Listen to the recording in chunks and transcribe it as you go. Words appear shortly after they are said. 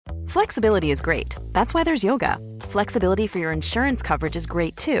Flexibility is great. That's why there's yoga. Flexibility for your insurance coverage is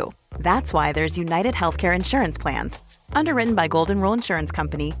great too. That's why there's United Healthcare Insurance Plans. Underwritten by Golden Rule Insurance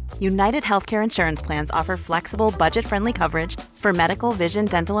Company, United Healthcare Insurance Plans offer flexible, budget-friendly coverage for medical, vision,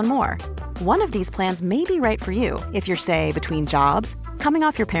 dental, and more. One of these plans may be right for you if you're, say, between jobs, coming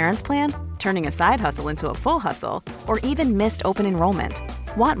off your parents' plan, turning a side hustle into a full hustle, or even missed open enrollment.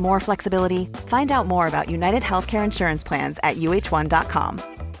 Want more flexibility? Find out more about United Healthcare Insurance Plans at uh1.com.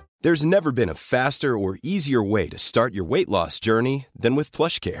 There's never been a faster or easier way to start your weight loss journey than with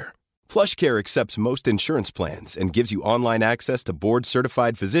PlushCare. PlushCare accepts most insurance plans and gives you online access to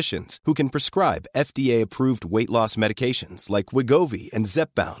board-certified physicians who can prescribe FDA-approved weight loss medications like Wegovy and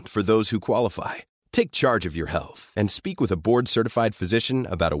Zepbound for those who qualify. Take charge of your health and speak with a board-certified physician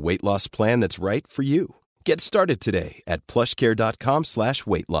about a weight loss plan that's right for you. Get started today at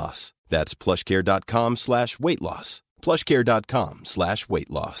plushcare.com/weight-loss. That's plushcare.com/weight-loss.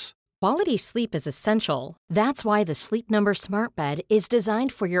 plushcare.com/weight-loss. Quality sleep is essential. That's why the Sleep Number Smart Bed is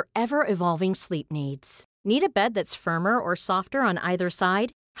designed for your ever-evolving sleep needs. Need a bed that's firmer or softer on either side?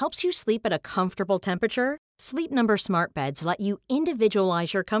 Helps you sleep at a comfortable temperature? Sleep Number Smart Beds let you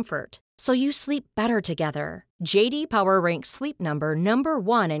individualize your comfort, so you sleep better together. J.D. Power ranks Sleep Number number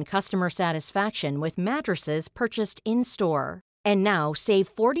 1 in customer satisfaction with mattresses purchased in-store. And now, save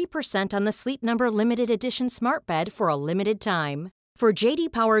 40% on the Sleep Number Limited Edition Smart Bed for a limited time. For J.D.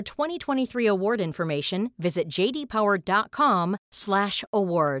 Power 2023 award information, visit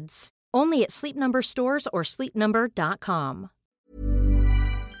jdpower.com/awards. Only at Sleep Number stores or sleepnumber.com.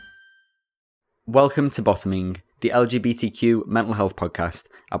 Welcome to Bottoming, the LGBTQ mental health podcast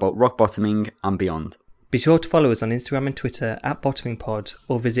about rock bottoming and beyond. Be sure to follow us on Instagram and Twitter at BottomingPod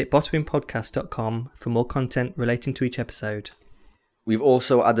or visit bottomingpodcast.com for more content relating to each episode. We've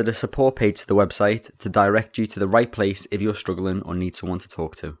also added a support page to the website to direct you to the right place if you're struggling or need someone to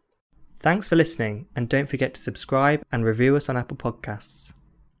talk to. Thanks for listening, and don't forget to subscribe and review us on Apple Podcasts.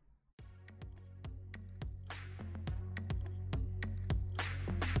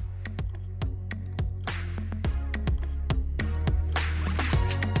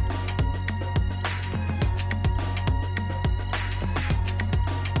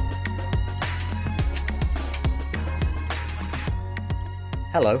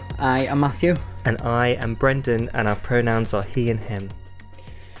 Hello, I am Matthew. And I am Brendan, and our pronouns are he and him.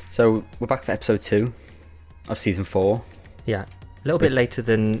 So, we're back for episode 2 of season 4. Yeah, a little bit later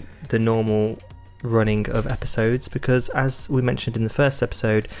than the normal running of episodes, because as we mentioned in the first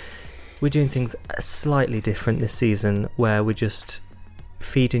episode, we're doing things slightly different this season, where we're just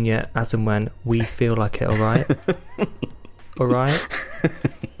feeding you as and when we feel like it, alright? Alright?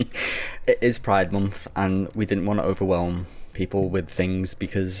 It is Pride Month, and we didn't want to overwhelm people with things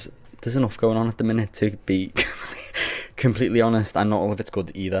because there's enough going on at the minute, to be completely honest, and not all of it's good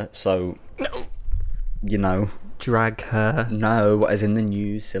either. So, you know, drag her. No, as in the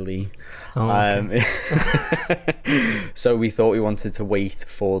news, silly. Oh, okay. So we thought we wanted to wait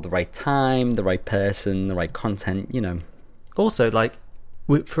for the right time, the right person, the right content, you know. Also, like,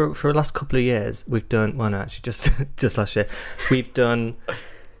 for the last couple of years, we've done, well, no, actually, just last year, we've done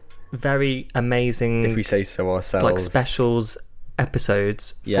very amazing, if we say so ourselves, like specials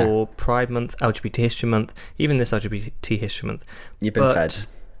episodes for Pride Month, LGBT History Month, even this LGBT History Month. You've been fed.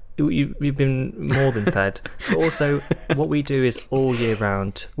 You've been more than fed. But also, what we do is all year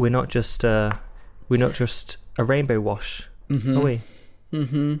round. We're not just a rainbow wash, are we?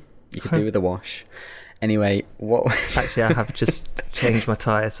 Mm-hmm. You could do with a wash. Anyway, what? Actually, I have just changed my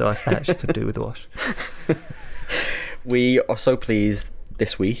tyre, so I actually could do with a wash. We are so pleased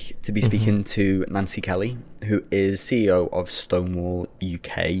this week to be speaking to Nancy Kelly, who is CEO of Stonewall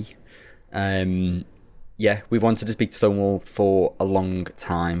UK. We've wanted to speak to Stonewall for a long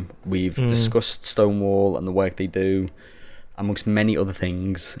time. We've discussed Stonewall and the work they do, amongst many other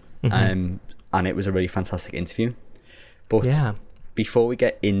things, and it was a really fantastic interview. But before we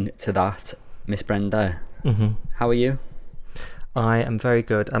get into that, Miss Brenda, how are you? I am very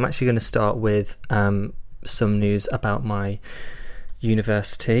good. I'm actually going to start with some news about my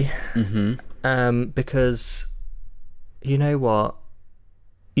university, because you know what,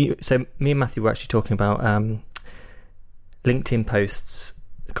 so me and Matthew were actually talking about LinkedIn posts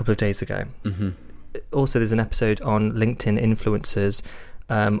a couple of days ago. Also, there's an episode on LinkedIn influencers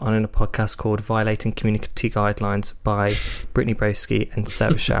on a podcast called Violating Community Guidelines by Brittany Broski and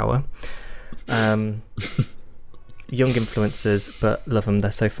Sarah Shower. Young influencers, but love them,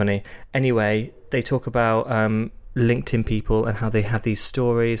 they're so funny. Anyway, they talk about LinkedIn people and how they have these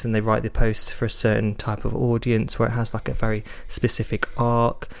stories and they write the posts for a certain type of audience where it has like a very specific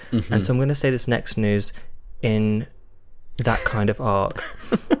arc. And so I'm going to say this next news in that kind of arc.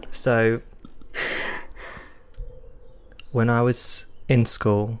 So, when I was in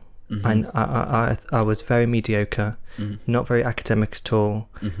school, and I was very mediocre, not very academic at all.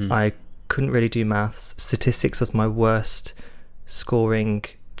 I couldn't really do maths. Statistics was my worst scoring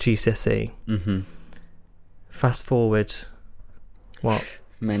GCSE. Fast forward,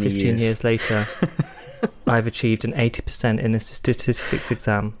 Many 15 years later, I've achieved an 80% in a statistics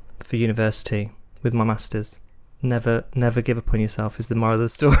exam for university with my masters. Never give up on yourself is the moral of the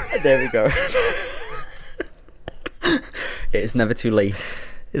story. There we go. It's never too late.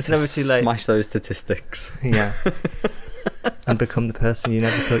 It's never too late. Smash those statistics. Yeah. And become the person you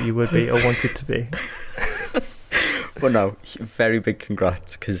never thought you would be or wanted to be. But no, very big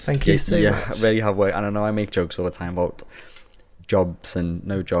congrats, because Thank you so much. really have worked. And I know I make jokes all the time about jobs and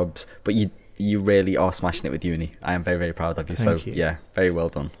no jobs, but you really are smashing it with uni. I am very, very proud of you. Thank you. Yeah, very well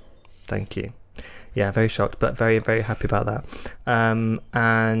done. Thank you. Yeah, very shocked, but very, very happy about that.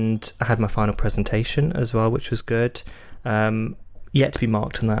 And I had my final presentation as well, which was good. Yet to be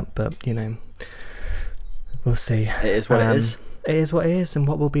marked on that, but we'll see. It is what it is. It is what it is, and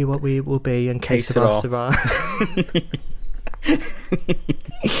what will be what we will be. And case sera.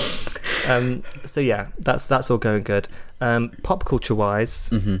 So yeah, that's all going good. Pop culture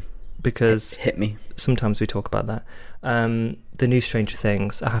wise, because Hit me. sometimes we talk about that. The new Stranger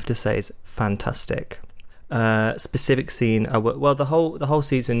Things, I have to say, is fantastic. Specific scene, the whole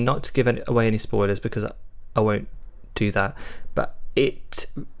season. Not to give away any spoilers, because I won't do that, but it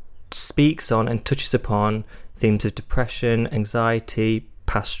speaks on and touches upon themes of depression, anxiety,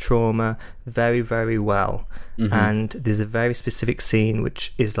 past trauma very, very well. And there's a very specific scene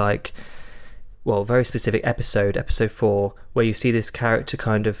which is very specific episode 4, where you see this character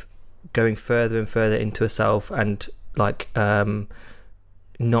kind of going further and further into herself, and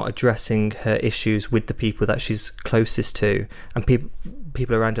not addressing her issues with the people that she's closest to, and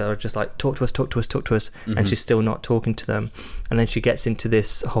people around her are just like, talk to us, and she's still not talking to them. And then she gets into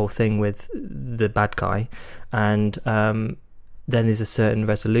this whole thing with the bad guy, and then there's a certain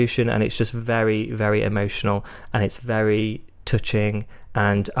resolution, and it's just very, very emotional, and it's very touching.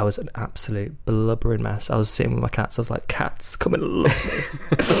 And I was an absolute blubbering mess. I was sitting with my cats. I was like, cats, come and love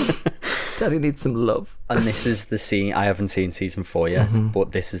me. Daddy needs some love. And this is the scene. I haven't seen season 4 yet,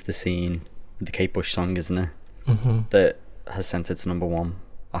 but this is the scene with the Kate Bush song, isn't it? That has sent it to number 1.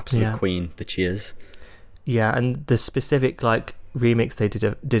 Absolute queen, the Cheers. Yeah, and the specific remix they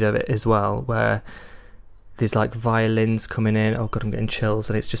did of it as well, where there's violins coming in. Oh god, I'm getting chills,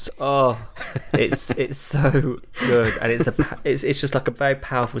 and it's just it's so good, and it's just a very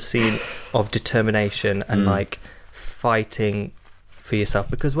powerful scene of determination and fighting for yourself,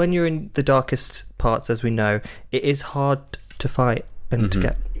 because when you're in the darkest parts, as we know, it is hard to fight and to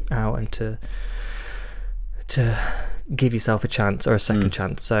get out and to give yourself a chance or a second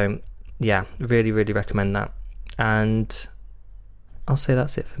chance. So yeah, really, really recommend that. And I'll say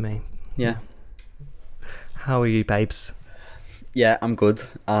that's it for me. Yeah. How are you, babes? Yeah, I'm good.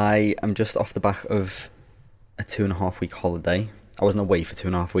 I am just off the back of a 2.5 week holiday. I wasn't away for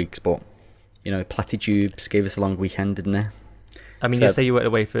 2.5 weeks, but Platitubes gave us a long weekend, didn't it? I mean, you say you went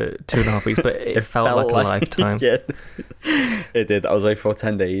away for 2.5 weeks, but it felt like a lifetime. Yeah, it did. I was away for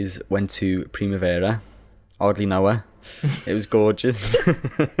 10 days, went to Primavera. Hardly know her. It was gorgeous.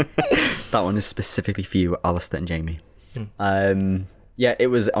 That one is specifically for you, Alistair and Jamie. Yeah, it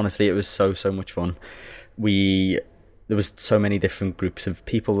was so much fun. There was so many different groups of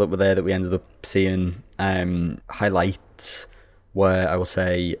people that were there that we ended up seeing. Highlights were, I will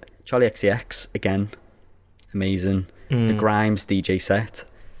say, Charlie XCX again, amazing. The Grimes DJ set,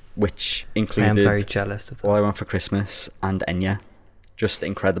 which included I am very jealous of that. All I Want for Christmas and Enya, just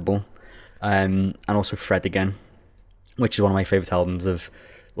incredible. And also Fred again, which is one of my favourite albums of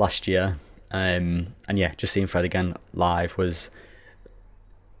last year. And yeah, just seeing Fred again live was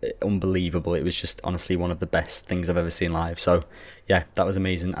unbelievable. It was just honestly one of the best things I've ever seen live. So yeah, that was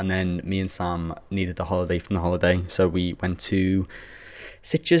amazing. And then me and Sam needed the holiday from the holiday, so we went to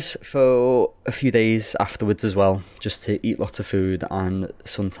Sitges for a few days afterwards as well, just to eat lots of food and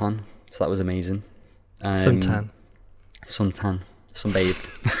suntan. So that was amazing. Suntan, sunbathe.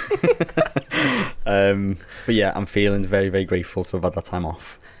 But yeah, I'm feeling very, very grateful to have had that time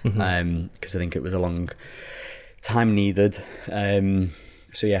off, because I think it was a long time needed.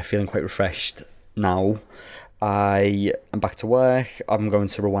 So yeah, feeling quite refreshed now. I am back to work. I'm going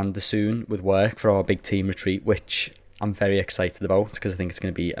to Rwanda soon with work for our big team retreat, which I'm very excited about because I think it's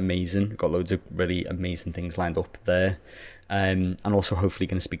going to be amazing. We've got loads of really amazing things lined up there. And also hopefully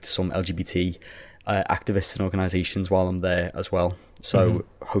going to speak to some LGBT activists and organisations while I'm there as well. So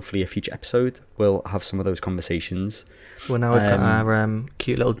hopefully a future episode we'll have some of those conversations. Well, now we've got our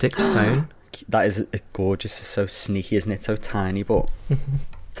cute little dictaphone. That is gorgeous. It's so sneaky, isn't it? So tiny but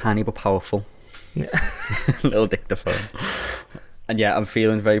powerful. Little dictaphone. And yeah, I'm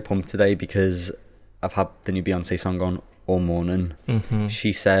feeling very pumped today because I've had the new Beyonce song on all morning.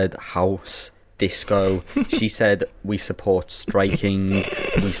 She said house, disco. She said we support striking,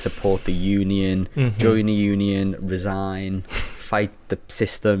 we support the union, join the union, resign, fight the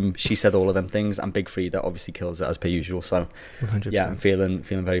system. She said all of them things, and Big Frida obviously kills it as per usual. So 100%. yeah, I'm feeling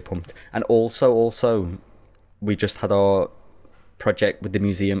very pumped. And also we just had our project with the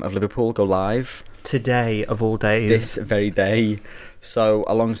Museum of Liverpool go live today of all days, this very day. So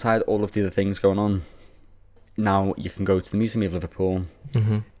alongside all of the other things going on, now you can go to the Museum of Liverpool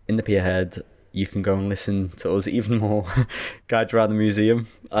in the Pierhead. You can go and listen to us even more guide around the museum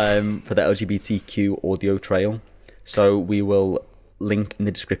for the LGBTQ audio trail. So we will link in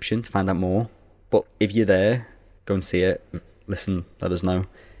the description to find out more. But if you're there, go and see it. Listen, let us know.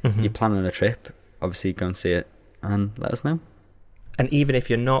 You're planning a trip, obviously go and see it and let us know. And even if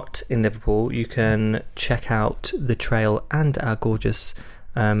you're not in Liverpool, you can check out the trail and our gorgeous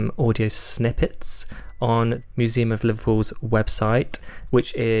audio snippets on Museum of Liverpool's website,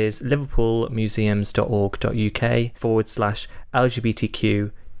 which is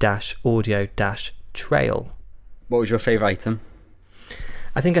liverpoolmuseums.org.uk/LGBTQ-audio-trail. What was your favourite item?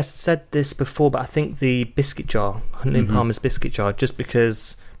 I think I said this before, but I think the biscuit jar, Huntley & Palmer's biscuit jar, just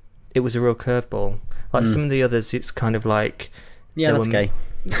because it was a real curveball. Like some of the others, it's kind of like... Yeah, that's gay.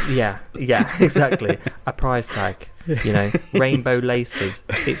 Yeah, exactly. A pride flag, rainbow laces.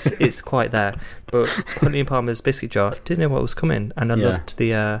 It's quite there. But Huntley & Palmer's biscuit jar, didn't know what was coming, and I loved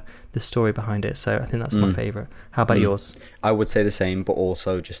the story behind it. So I think that's my favourite. How about yours? I would say the same, but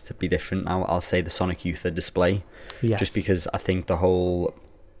also just to be different now, I'll say the Sonic Youth display. Yes. Just because I think the whole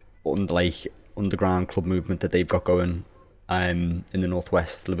underground club movement that they've got going in the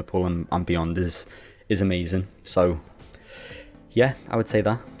Northwest, Liverpool and beyond is amazing. So yeah, I would say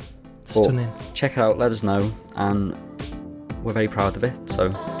that. Stunning. But check it out, let us know, and we're very proud of it. So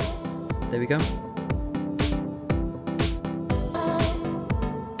there we go.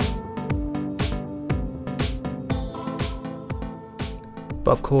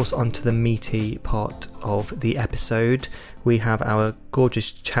 But of course, on to the meaty part of the episode. We have our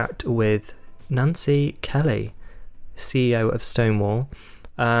gorgeous chat with Nancy Kelly, CEO of Stonewall.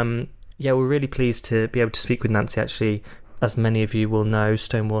 We're really pleased to be able to speak with Nancy. Actually, as many of you will know,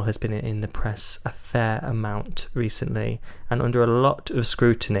 Stonewall has been in the press a fair amount recently and under a lot of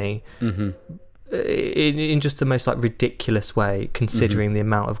scrutiny in just the most ridiculous way, considering the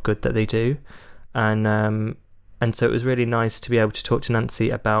amount of good that they do. And so it was really nice to be able to talk to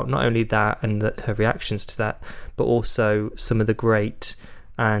Nancy about not only that and her reactions to that, but also some of the great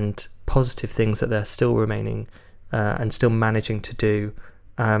and positive things that they're still remaining and still managing to do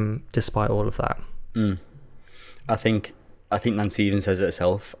despite all of that. I think Nancy even says it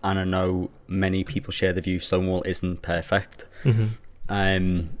herself, and I know many people share the view Stonewall isn't perfect. And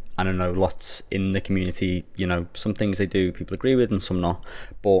I know lots in the community, some things they do people agree with and some not.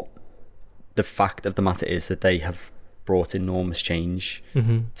 But the fact of the matter is that they have brought enormous change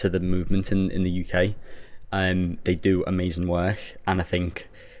to the movement in the UK. They do amazing work, and I think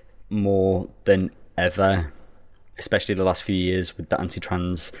more than ever, especially the last few years with the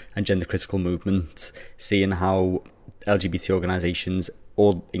anti-trans and gender critical movement, seeing how LGBT organisations,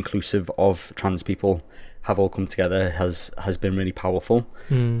 all inclusive of trans people, have all come together has been really powerful.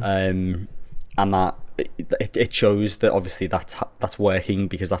 And that it shows that obviously that's working,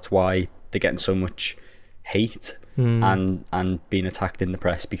 because that's why they're getting so much hate and being attacked in the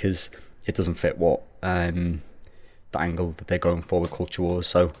press, because it doesn't fit what the angle that they're going for with culture wars.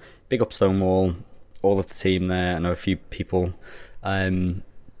 So big up Stonewall, all of the team there. I know a few people that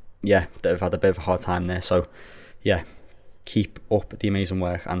have had a bit of a hard time there. So yeah, keep up the amazing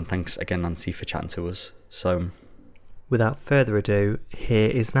work, and thanks again, Nancy, for chatting to us. So without further ado, here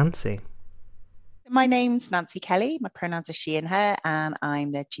is Nancy. My name's Nancy Kelly. My pronouns are she and her, and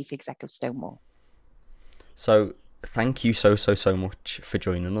I'm the Chief Exec of Stonewall. So thank you so much for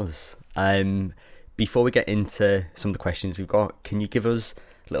joining us. Before we get into some of the questions we've got, can you give us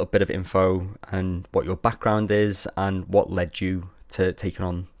a little bit of info and what your background is and what led you to taking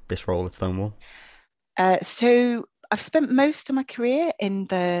on this role at Stonewall? So I've spent most of my career in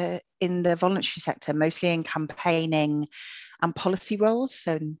the voluntary sector, mostly in campaigning and policy roles,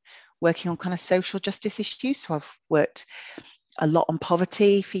 so working on kind of social justice issues. So I've worked a lot on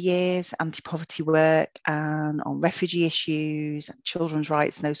poverty for years, anti-poverty work, and on refugee issues and children's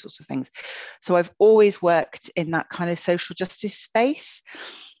rights and those sorts of things. So I've always worked in that kind of social justice space.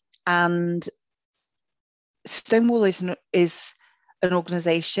 And Stonewall is an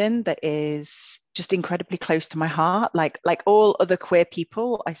organisation that is just incredibly close to my heart. Like all other queer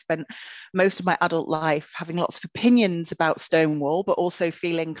people, I spent most of my adult life having lots of opinions about Stonewall, but also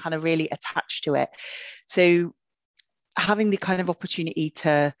feeling kind of really attached to it. So having the kind of opportunity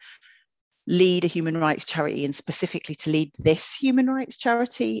to lead a human rights charity, and specifically to lead this human rights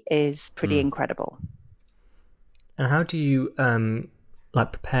charity, is pretty incredible. And how do you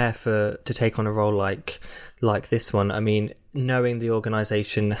prepare to take on a role like this one? I mean, knowing the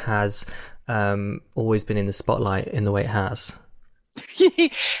organisation has always been in the spotlight in the way it has.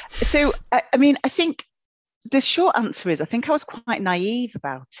 So, I mean, I think the short answer is I think I was quite naive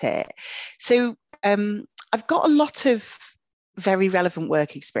about it. So I've got a lot of very relevant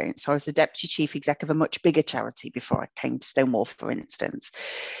work experience. So I was the deputy chief exec of a much bigger charity before I came to Stonewall, for instance.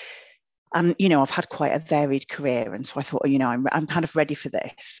 And, you know, I've had quite a varied career. And so I thought, you know, I'm kind of ready for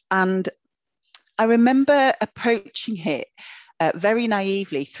this. And I remember approaching it very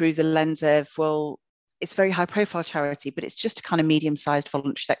naively through the lens of, well, it's a very high profile charity, but it's just a kind of medium-sized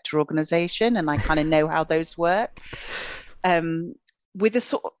voluntary sector organisation. And I kind of know how those work. With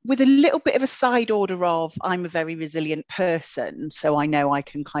a little bit of a side order of, I'm a very resilient person, so I know I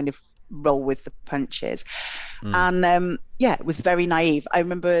can kind of roll with the punches. And it was very naive. I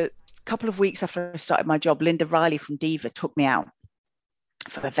remember a couple of weeks after I started my job, Linda Riley from Diva took me out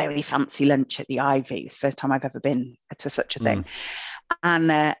for a very fancy lunch at the Ivy. It was the first time I've ever been to such a thing.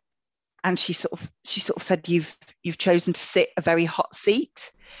 And she sort of said, you've chosen to sit a very hot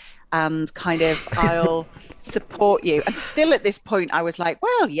seat, and kind of, I'll support you. And still at this point, I was like,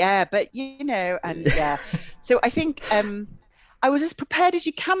 well, yeah, but you know, and yeah. So I think I was as prepared as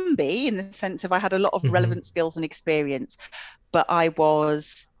you can be, in the sense of I had a lot of relevant skills and experience, but I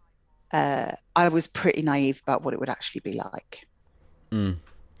was pretty naive about what it would actually be like.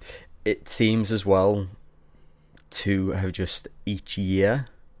 It seems as well to have just each year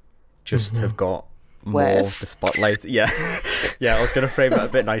have got more of the spotlight. Yeah, I was going to frame that a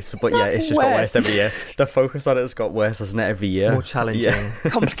bit nicer, but yeah, it's just got worse every year. The focus on it has got worse, hasn't it, every year? More challenging.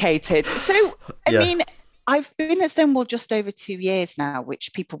 Complicated. So, I mean, I've been at Stonewall just over 2 years now,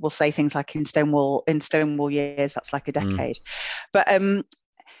 which people will say things like in Stonewall years, that's like a decade. But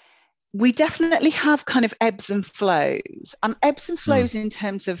we definitely have kind of ebbs and flows, in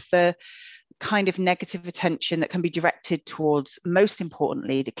terms of the kind of negative attention that can be directed towards, most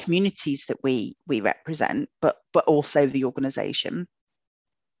importantly, the communities that we represent, but also the organisation.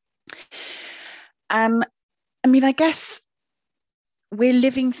 And I mean, I guess we're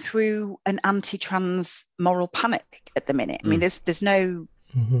living through an anti-trans moral panic at the minute. I mean, there's no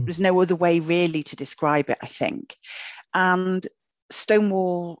other way really to describe it, I think. And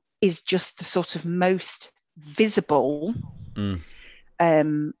Stonewall is just the sort of most visible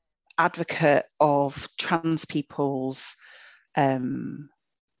advocate of trans people's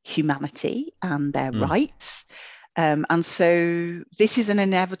humanity and their rights. And so this is an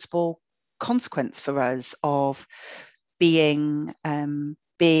inevitable consequence for us of being an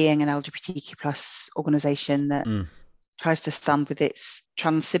LGBTQ plus organisation that tries to stand with its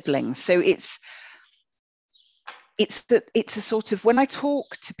trans siblings. So it's a sort of, when I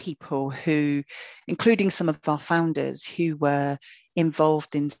talk to people who, including some of our founders who were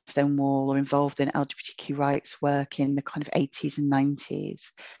involved in Stonewall or involved in LGBTQ rights work in the kind of 80s and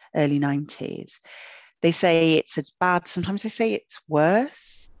 90s, early 90s, they say it's as bad. Sometimes they say it's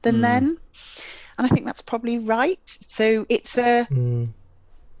worse than then. And I think that's probably right. So it's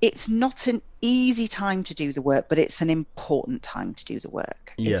not an easy time to do the work, but it's an important time to do the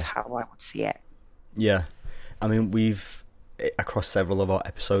work, is how I would see it. Yeah. I mean, we've, across several of our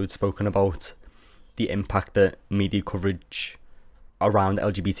episodes, spoken about the impact that media coverage around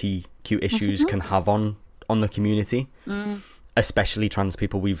LGBTQ issues can have on the community, especially trans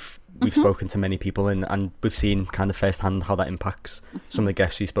people. We've spoken to many people and we've seen kind of firsthand how that impacts some of the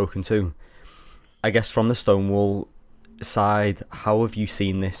guests we've spoken to. I guess from the Stonewall side, how have you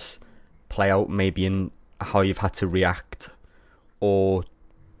seen this play out, maybe in how you've had to react or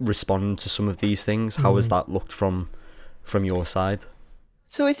respond to some of these things? How has that looked from your side?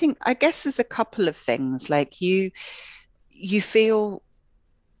 So I guess there's a couple of things. Like you feel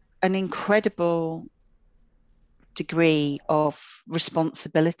an incredible degree of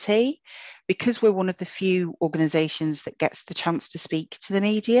responsibility because we're one of the few organisations that gets the chance to speak to the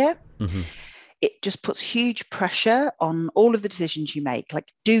media. it just puts huge pressure on all of the decisions you make.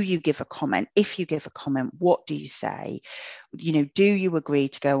 Like, do you give a comment? If you give a comment, what do you say? Do you agree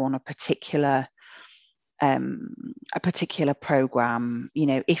to go on a particular program?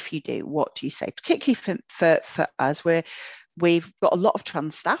 If you do, what do you say? Particularly for us, we've got a lot of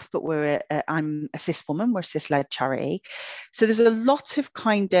trans staff, but I'm a cis woman, we're a cis-led charity. So there's a lot of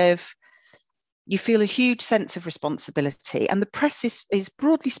you feel a huge sense of responsibility, and the press is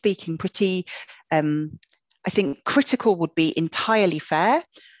broadly speaking pretty, I think critical would be entirely fair.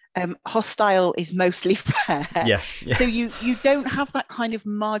 Hostile is mostly fair. Yeah. So you don't have that kind of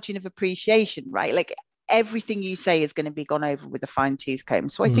margin of appreciation, right? Like, everything you say is going to be gone over with a fine tooth comb.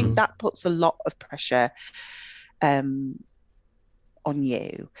 So I think that puts a lot of pressure on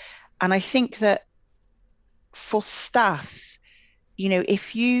you. And I think that for staff,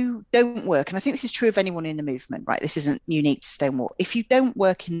 if you don't work, and I think this is true of anyone in the movement, right? This isn't unique to Stonewall. If you don't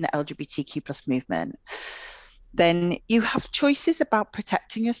work in the LGBTQ plus movement, then you have choices about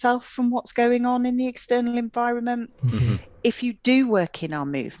protecting yourself from what's going on in the external environment. Mm-hmm. If you do work in our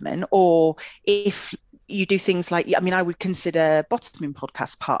movement, or if you do things like, I would consider Bottoming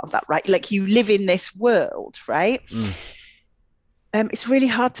podcast part of that, right? Like, you live in this world, right? It's really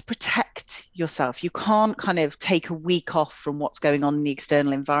hard to protect yourself. You can't kind of take a week off from what's going on in the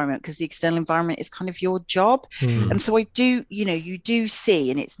external environment, because the external environment is kind of your job. And so you do see,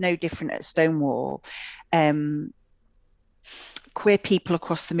 and it's no different at Stonewall, queer people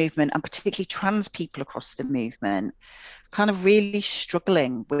across the movement, and particularly trans people across the movement, kind of really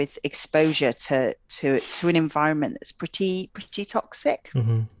struggling with exposure to an environment that's pretty toxic.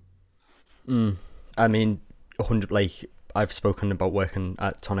 I mean, 100, like, I've spoken about working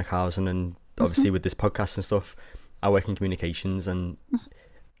at Tonic Housing, and obviously with this podcast and stuff, I work in communications, and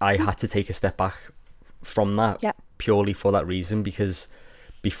I had to take a step back from that purely for that reason, because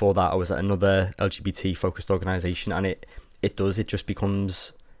before that I was at another LGBT focused organisation, and it just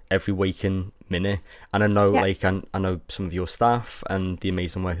becomes every waking minute. And I know I know some of your staff and the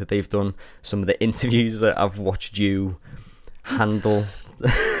amazing work that they've done, some of the interviews that I've watched you handle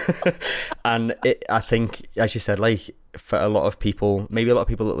and I think, as you said, like, for a lot of people, maybe a lot of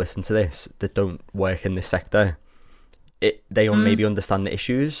people that listen to this that don't work in this sector, they maybe understand the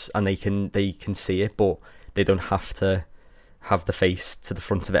issues, and they can see it, but they don't have to have the face to the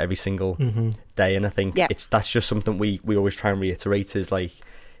front of it every single day. And I think that's just something we always try and reiterate, is like,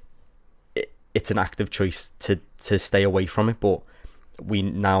 it's an active choice to stay away from it, but we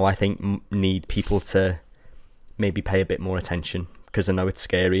now, I think, need people to maybe pay a bit more attention, because I know it's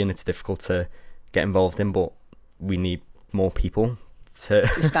scary and it's difficult to get involved in, but we need more people to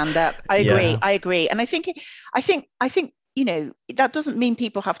stand up. I agree. And I think that doesn't mean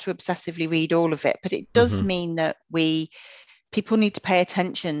people have to obsessively read all of it, but it does mean that people need to pay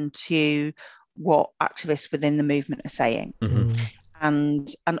attention to what activists within the movement are saying,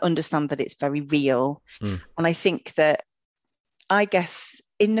 and understand that it's very real. And I think that, I guess,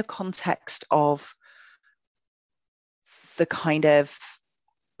 in the context of the kind of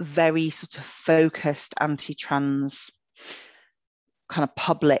very sort of focused anti-trans kind of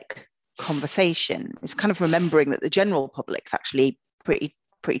public conversation, is kind of remembering that the general public's actually pretty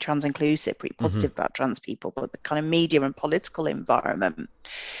trans inclusive, pretty positive about trans people, but the kind of media and political environment,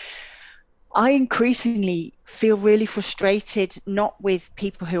 I increasingly feel really frustrated, not with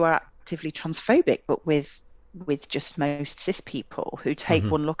people who are actively transphobic, but with just most cis people who take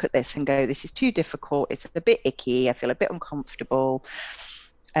one look at this and go, this is too difficult, it's a bit icky, I feel a bit uncomfortable,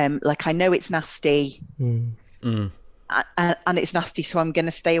 like, I know it's nasty, and it's nasty, so I'm going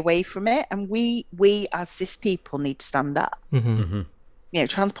to stay away from it. And we as cis people need to stand up.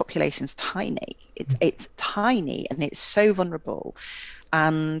 Trans population's tiny, it's tiny, and it's so vulnerable,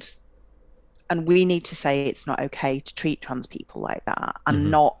 and we need to say it's not okay to treat trans people like that,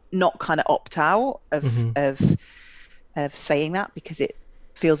 and not kind of opt out of saying that, because it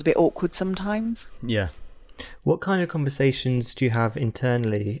feels a bit awkward sometimes. Yeah. What kind of conversations do you have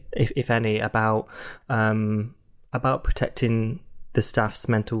internally, if any, about protecting the staff's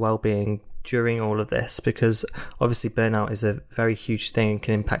mental well-being during all of this? Because obviously burnout is a very huge thing and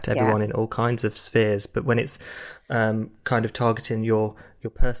can impact everyone in all kinds of spheres, but when it's kind of targeting your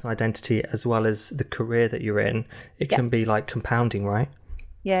personal identity as well as the career that you're in, it can be like compounding, right?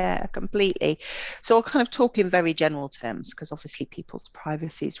 Yeah, completely. So I'll kind of talk in very general terms, because obviously people's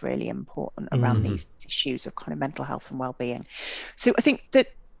privacy is really important around these issues of kind of mental health and well-being. So I think that,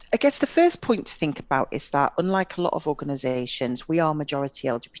 I guess the first point to think about is that, unlike a lot of organisations, we are majority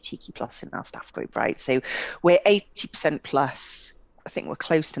LGBTQ plus in our staff group, right? So we're 80% plus. I think we're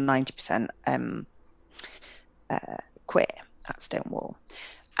close to 90% queer at Stonewall.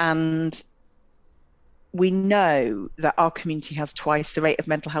 And we know that our community has twice the rate of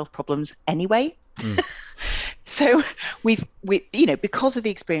mental health problems anyway. So we because of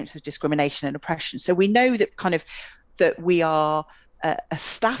the experience of discrimination and oppression, so we know that we are a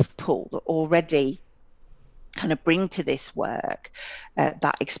staff pool that already kind of bring to this work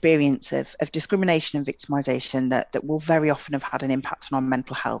that experience of discrimination and victimization that will very often have had an impact on our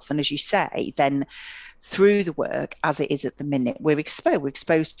mental health. And as you say, then through the work as it is at the minute, we're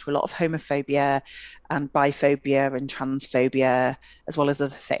exposed to a lot of homophobia and biphobia and transphobia, as well as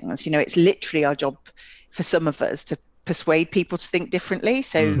other things. It's literally our job for some of us to persuade people to think differently.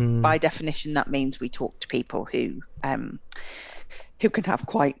 So by definition, that means we talk to people who can have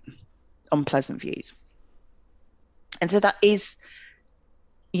quite unpleasant views. And so that is,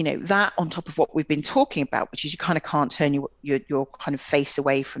 that on top of what we've been talking about, which is you kind of can't turn your kind of face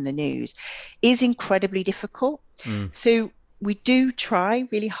away from the news, is incredibly difficult. So we do try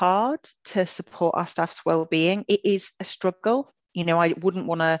really hard to support our staff's well-being. It is a struggle. I wouldn't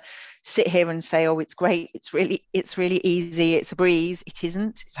want to sit here and say, oh, it's great, it's really easy, it's a breeze. It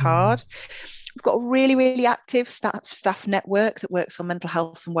isn't. It's hard. We've got a really, really active staff network that works on mental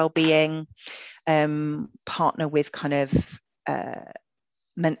health and well-being, partner with kind of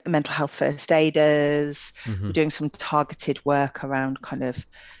mental health first aiders. We're doing some targeted work around kind of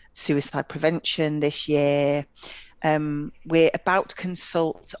suicide prevention this year. We're about to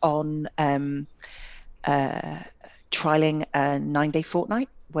consult on trialing a 9-day fortnight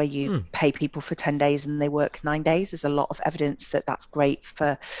where you pay people for 10 days and they work 9 days. There's a lot of evidence that that's great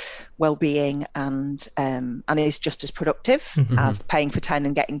for well-being and is just as productive as paying for 10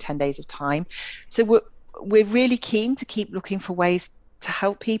 and getting 10 days of time. So we're really keen to keep looking for ways to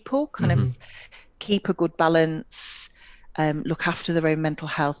help people kind of keep a good balance, look after their own mental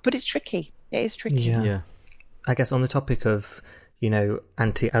health. But it's tricky. It is tricky. Yeah. I guess on the topic of,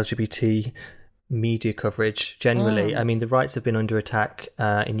 anti-LGBT media coverage generally, I mean, the rights have been under attack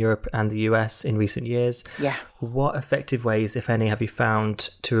in Europe and the US in recent years. Yeah. What effective ways, if any, have you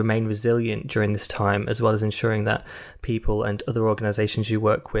found to remain resilient during this time, as well as ensuring that people and other organisations you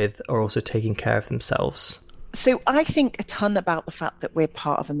work with are also taking care of themselves? So I think a ton about the fact that we're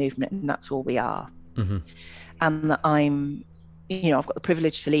part of a movement and that's all we are. And that I've got the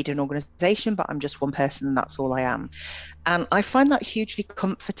privilege to lead an organisation, but I'm just one person and that's all I am. And I find that hugely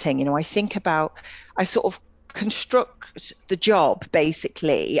comforting. I sort of construct the job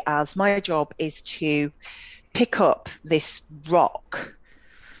basically as my job is to pick up this rock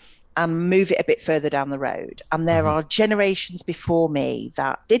and move it a bit further down the road. And there are generations before me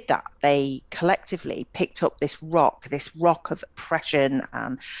that did that. They collectively picked up this rock of oppression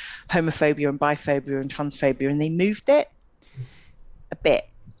and homophobia and biphobia and transphobia, and they moved it a bit.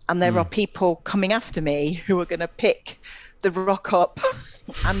 And there are people coming after me who are going to pick the rock up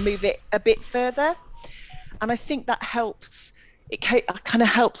and move it a bit further. And I think that helps. It kind of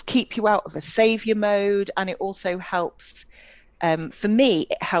helps keep you out of a savior mode. And it also helps, for me,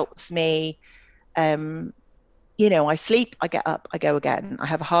 it helps me, I sleep, I get up, I go again. I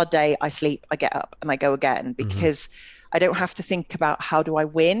have a hard day, I sleep, I get up and I go again, because I don't have to think about how do I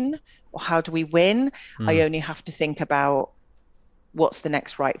win or how do we win. I only have to think about what's the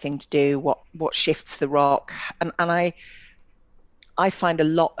next right thing to do, what shifts the rock. And I find a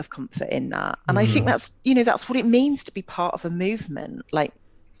lot of comfort in that. And I think that's what it means to be part of a movement. Like,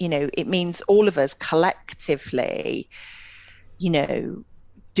 it means all of us collectively,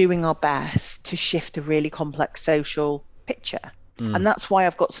 doing our best to shift a really complex social picture. And that's why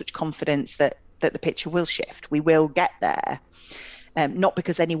I've got such confidence that the picture will shift. We will get there. Not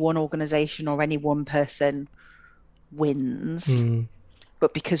because any one organisation or any one person wins,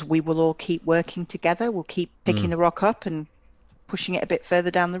 but because we will all keep working together. We'll keep picking the rock up and pushing it a bit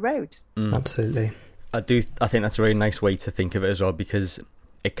further down the road. Absolutely. I think that's a really nice way to think of it as well, because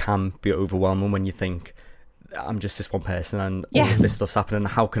it can be overwhelming when you think, I'm just this one person and all of this stuff's happening,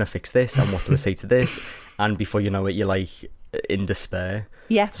 how can I fix this and what do I say to this? And before you know it, you're like in despair.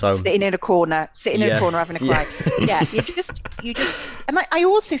 So sitting in a corner having a cry. You just and I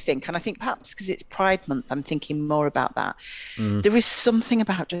also think, and I think perhaps because it's Pride Month, I'm thinking more about that. There is something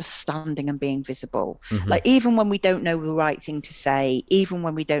about just standing and being visible. Like, even when we don't know the right thing to say, even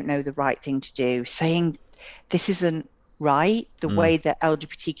when we don't know the right thing to do, saying this isn't right, the way that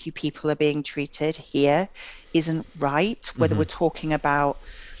LGBTQ people are being treated here isn't right, whether we're talking about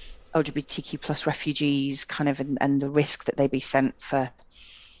LGBTQ plus refugees kind of and the risk that they be sent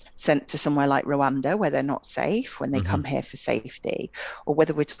to somewhere like Rwanda where they're not safe when they come here for safety, or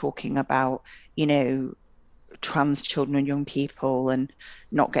whether we're talking about trans children and young people and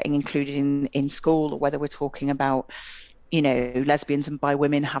not getting included in school, or whether we're talking about lesbians and bi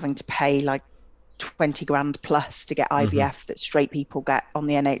women having to pay like 20 grand plus to get IVF that straight people get on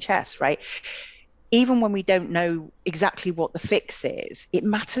the NHS, right? Even when we don't know exactly what the fix is, it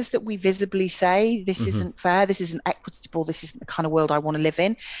matters that we visibly say, this isn't fair, this isn't equitable, this isn't the kind of world I want to live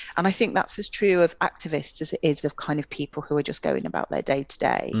in. And I think that's as true of activists as it is of kind of people who are just going about their day to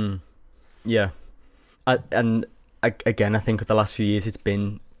day. Yeah. And again, I think the last few years it's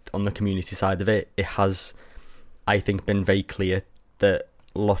been on the community side of it. It has, I think, been very clear that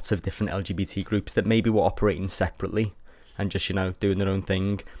lots of different LGBT groups that maybe were operating separately and just, you know, doing their own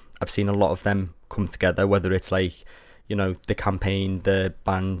thing, I've seen a lot of them come together, whether it's like, you know, the campaign, the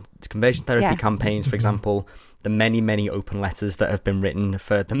banned conversion therapy campaigns, for example, the many open letters that have been written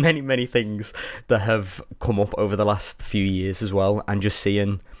for the many things that have come up over the last few years as well, and just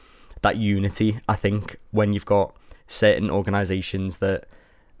seeing that unity. I think when you've got certain organisations that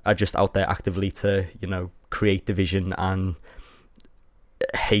are just out there actively to, you know, create division and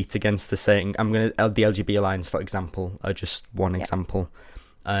hate against the certain, the LGBT Alliance, for example, are just one example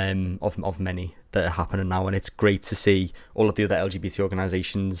of many that are happening now, and it's great to see all of the other LGBT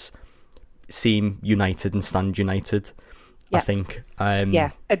organisations seem united and stand united. I think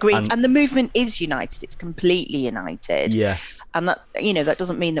agreed, and the movement is united. It's completely united. And that, you know, that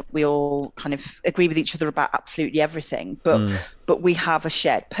doesn't mean that we all kind of agree with each other about absolutely everything, but we have a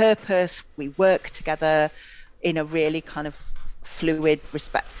shared purpose. We work together in a really kind of fluid,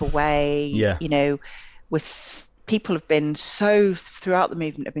 respectful way. You know, people have been throughout the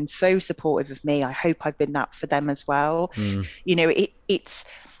movement have been so supportive of me. I hope I've been that for them as well. You know, it's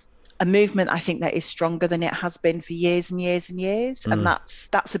a movement, I think, that is stronger than it has been for years and years and years. And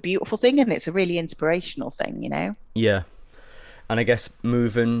that's a beautiful thing, and it's a really inspirational thing, you know? Yeah. And I guess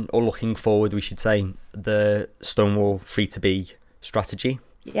moving or looking forward, we should say, the Stonewall Free to Be strategy.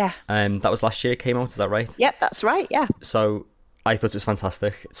 Yeah. That was last year it came out, is that right? Yep, that's right, yeah. So I thought it was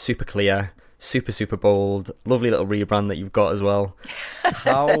fantastic. Super clear, super bold, lovely little rebrand that you've got as well.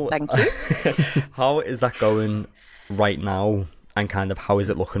 Thank you. How is that going right now? And kind of how is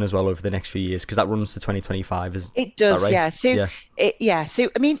it looking as well over the next few years? Because that runs to 2025, is it? Does, right? Yeah. So,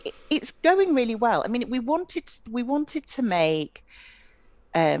 I mean, it's going really well. I mean, we wanted to make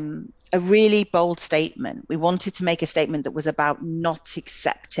a really bold statement. We wanted to make a statement that was about not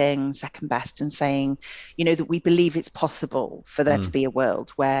accepting second best and saying, you know, that we believe it's possible for there to be a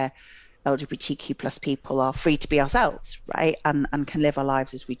world where LGBTQ plus people are free to be ourselves, right? And can live our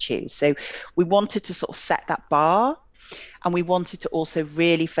lives as we choose. So we wanted to sort of set that bar. And we wanted to also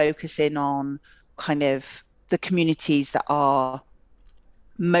really focus in on kind of the communities that are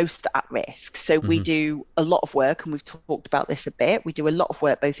most at risk. So we do a lot of work, and we've talked about this a bit. We do a lot of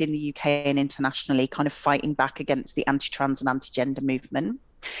work both in the UK and internationally, kind of fighting back against the anti-trans and anti-gender movement.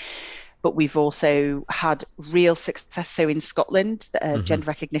 But we've also had real success. So in Scotland, the Gender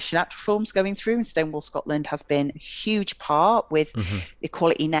Recognition Act reforms going through, and Stonewall Scotland has been a huge part with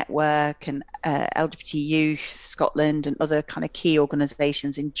Equality Network and LGBT Youth Scotland and other kind of key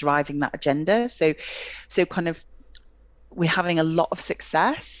organisations in driving that agenda. So kind of we're having a lot of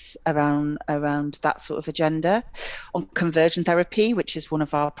success around that sort of agenda. On conversion therapy, which is one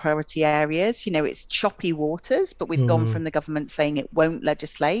of our priority areas, you know, it's choppy waters, but we've gone from the government saying it won't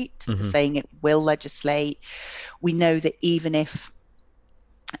legislate to saying it will legislate. We know that even if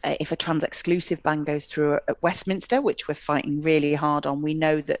a trans exclusive ban goes through at Westminster, which we're fighting really hard on, we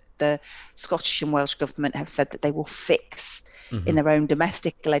know that the Scottish and Welsh government have said that they will fix in their own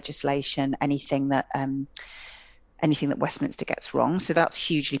domestic legislation anything that Westminster gets wrong. So that's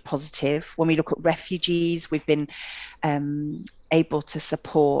hugely positive. When we look at refugees, we've been able to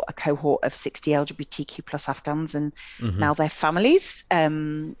support a cohort of 60 LGBTQ plus Afghans and now their families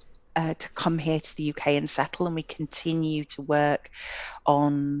to come here to the UK and settle. And we continue to work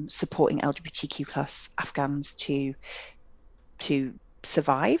on supporting LGBTQ plus Afghans to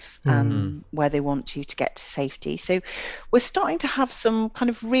survive where they want to get to safety. So we're starting to have some kind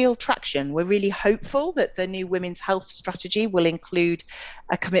of real traction. We're really hopeful that the new women's health strategy will include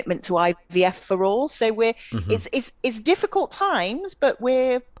a commitment to IVF for all. So it's difficult times, but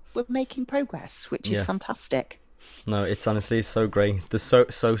we're making progress, which is fantastic. No, it's honestly so great. There's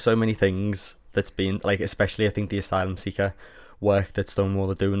so many things that's been, like, especially I think the asylum seeker work that Stonewall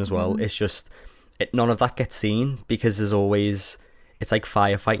are doing as well. It's just none of that gets seen because there's always, it's like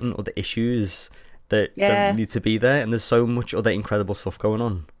firefighting other issues that need to be there, and there's so much other incredible stuff going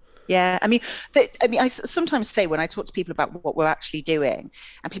on. Yeah, I mean, I sometimes say when I talk to people about what we're actually doing,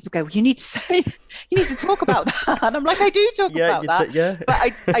 and people go, "You need to talk about that," and I'm like, "I do talk about that, but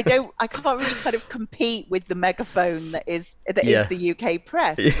I can't really kind of compete with the megaphone that is the UK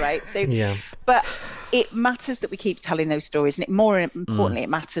press, right?" So, but it matters that we keep telling those stories, and more importantly, it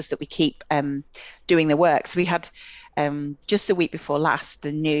matters that we keep doing the work. So we had just the week before last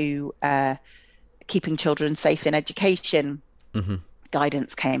the new Keeping Children Safe in Education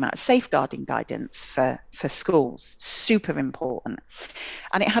guidance came out, safeguarding guidance for schools, super important.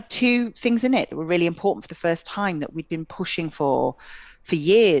 And it had two things in it that were really important for the first time that we'd been pushing for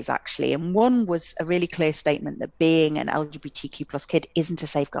years, actually. And one was a really clear statement that being an LGBTQ plus kid isn't a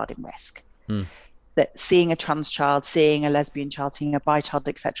safeguarding risk. That seeing a trans child, seeing a lesbian child, seeing a bi child,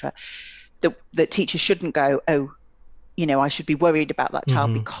 etc., that teachers shouldn't go, oh, you know, I should be worried about that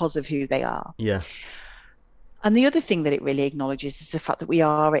child because of who they are. Yeah. And the other thing that it really acknowledges is the fact that we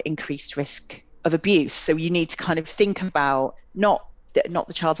are at increased risk of abuse. So you need to kind of think about not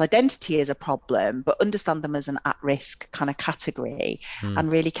the child's identity as a problem, but understand them as an at-risk kind of category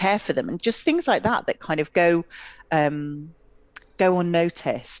and really care for them. And just things like that kind of go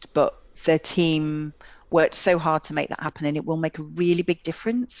unnoticed, but the team worked so hard to make that happen, and it will make a really big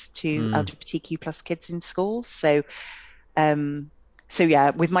difference to LGBTQ plus kids in schools. So yeah,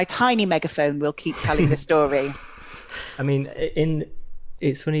 with my tiny megaphone, we'll keep telling the story. I mean,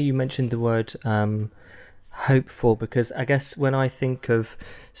 it's funny you mentioned the word hopeful, because I guess when I think of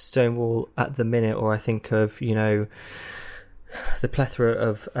Stonewall at the minute, or I think of, you know, the plethora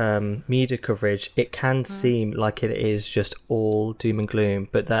of media coverage, it can seem like it is just all doom and gloom.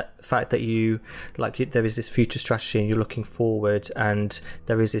 But that fact that there is this future strategy and you're looking forward and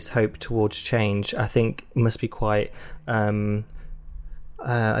there is this hope towards change, I think must be quite,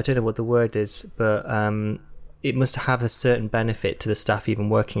 I don't know what the word is, but it must have a certain benefit to the staff even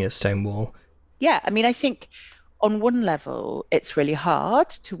working at Stonewall. Yeah, I mean, I think on one level, it's really hard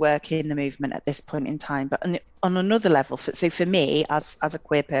to work in the movement at this point in time. But on another level, so for me, as a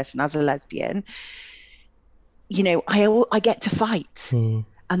queer person, as a lesbian, you know, I get to fight.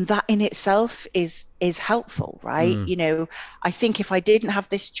 And that in itself is helpful, right? You know, I think if I didn't have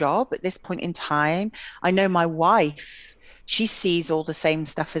this job at this point in time, I know my wife, she sees all the same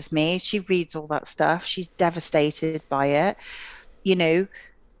stuff as me. She reads all that stuff. She's devastated by it. You know,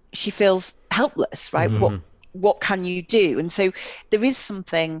 she feels helpless, right? What can you do? And so there is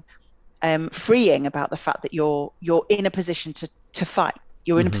something freeing about the fact that you're in a position to fight.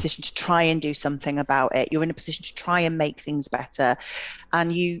 You're in a position to try and do something about it. You're in a position to try and make things better.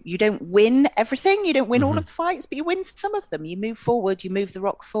 And you don't win everything. You don't win all of the fights, but you win some of them. You move forward. You move the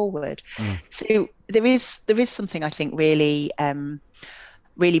rock forward. So there is something, I think, really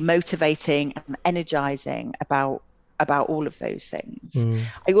really motivating and energizing about all of those things.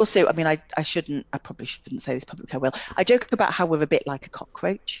 I also, I mean, I probably shouldn't say this publicly, I will. I joke about how we're a bit like a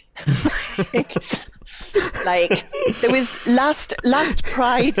cockroach. Like there was last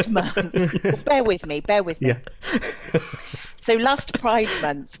Pride month, bear with me. Yeah. So last Pride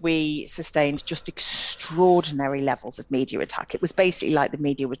month, we sustained just extraordinary levels of media attack. It was basically like the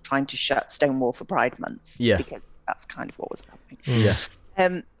media was trying to shut Stonewall for Pride month. Yeah. Because that's kind of what was happening. Yeah.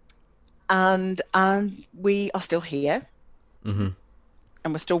 And we are still here, and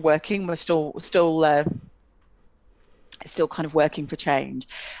we're still working. We're still kind of working for change,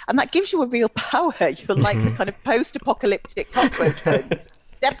 and that gives you a real power. You're like the kind of post-apocalyptic cockroach.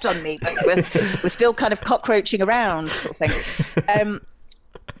 Stepped on me, but we're still kind of cockroaching around, sort of thing.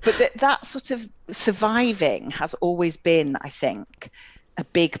 But that sort of surviving has always been, I think, a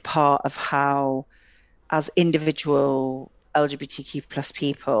big part of how, as individual LGBTQ plus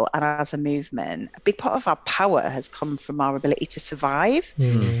people and as a movement, a big part of our power has come from our ability to survive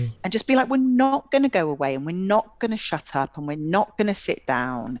and just be like, we're not going to go away, and we're not going to shut up, and we're not going to sit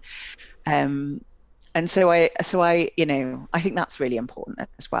down. And so I, you know, I think that's really important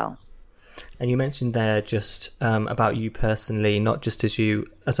as well. And you mentioned there just about you personally, not just as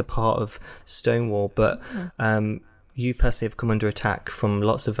a part of Stonewall, but you personally have come under attack from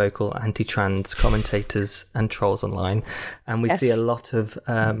lots of vocal anti-trans commentators and trolls online, and we see a lot of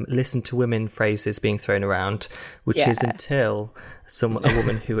listen to women phrases being thrown around, which is until a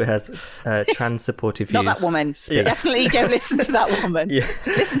woman who has trans supportive views. Not that woman. Speaks. Definitely don't listen to that woman.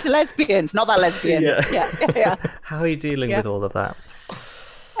 Listen to lesbians, not that lesbian. Yeah. How are you dealing with all of that?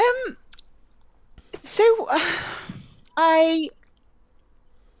 So I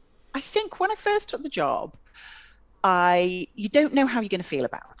think when I first took the job, you don't know how you're going to feel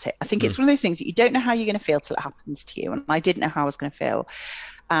about it. I think it's one of those things that you don't know how you're going to feel till it happens to you. And I didn't know how I was going to feel.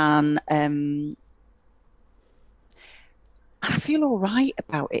 And And I feel all right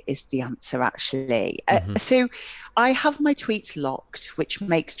about it is the answer, actually. So I have my tweets locked, which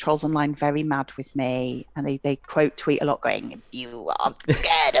makes Trolls Online very mad with me. And they quote tweet a lot going, you are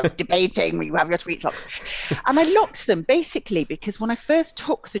scared of debating, you have your tweets locked. And I locked them basically because when I first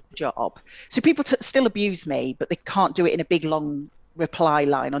took the job, so people still abuse me, but they can't do it in a big, long reply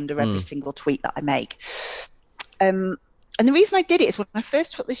line under every single tweet that I make. And the reason I did it is when I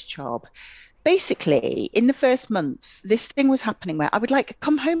first took this job, basically in the first month, this thing was happening where I would like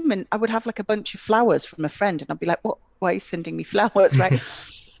come home and I would have like a bunch of flowers from a friend and I'd be like, what, why are you sending me flowers? Right.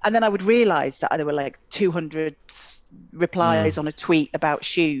 And then I would realize that there were like 200 replies on a tweet about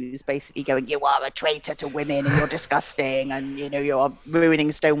shoes, basically going, you are a traitor to women and you're disgusting and, you know, you're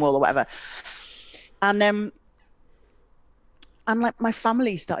ruining Stonewall or whatever. And like my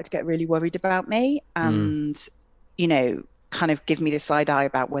family started to get really worried about me and, you know, kind of give me the side eye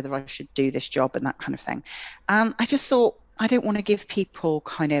about whether I should do this job and that kind of thing. And I just thought, I don't want to give people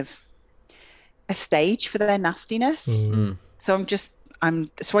kind of a stage for their nastiness. So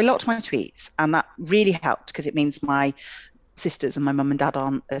so I locked my tweets, and that really helped because it means my sisters and my mum and dad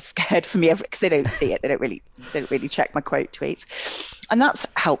aren't as scared for me ever because they don't see it. They don't really check my quote tweets. And that's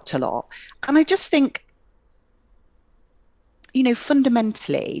helped a lot. And I just think, you know,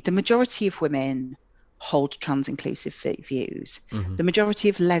 fundamentally, the majority of women hold trans inclusive views. The majority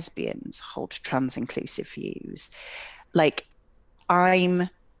of lesbians hold trans inclusive views. Like, I'm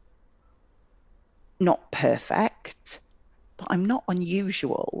not perfect, but I'm not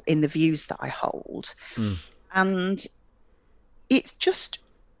unusual in the views that I hold. And it's just,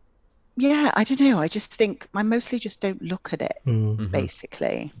 yeah, I don't know. I just think I mostly just don't look at it,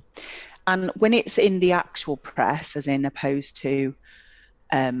 basically. And when it's in the actual press, as in opposed to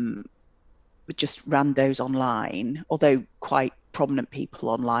just randos online, although quite prominent people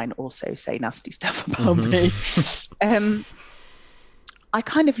online also say nasty stuff about me. I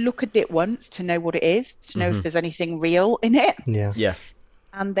kind of look at it once to know what it is, to know if there's anything real in it. Yeah.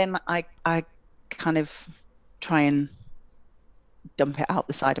 And then I kind of try and dump it out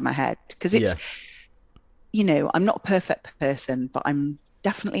the side of my head because it's, you know, I'm not a perfect person, but I'm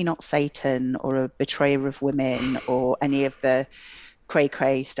definitely not Satan or a betrayer of women or any of the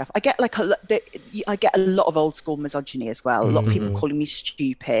cray stuff. I get a lot of old school misogyny as well. A lot of people calling me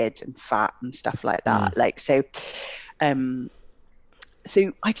stupid and fat and stuff like that. Like, so I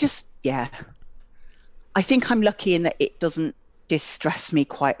just, I think I'm lucky in that it doesn't distress me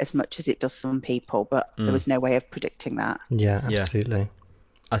quite as much as it does some people, but there was no way of predicting that. Yeah, absolutely.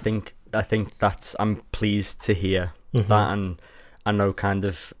 I think that's, I'm pleased to hear that. And I know kind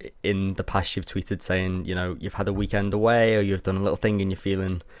of in the past you've tweeted saying, you know, you've had a weekend away or you've done a little thing and you're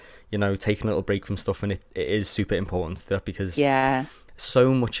feeling, you know, taking a little break from stuff, and it is super important to that because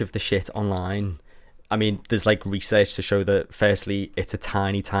so much of the shit online, I mean, there's like research to show that firstly it's a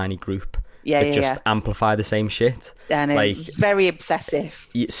tiny group that just amplify the same shit. And like very obsessive.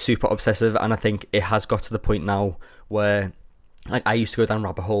 Super obsessive. And I think it has got to the point now where, like, I used to go down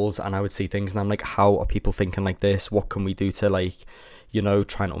rabbit holes and I would see things and I'm like, how are people thinking like this? What can we do to, like, you know,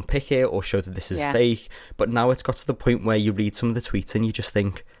 try and unpick it or show that this is fake? But now it's got to the point where you read some of the tweets and you just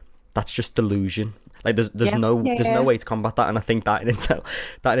think that's just delusion. Like, there's no way to combat that. And I think that in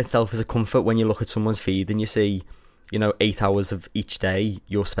itself is a comfort when you look at someone's feed and you see, you know, 8 hours of each day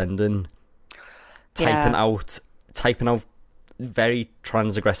you're spending typing out very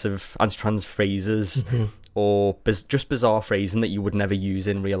trans-aggressive, anti-trans phrases or just bizarre phrasing that you would never use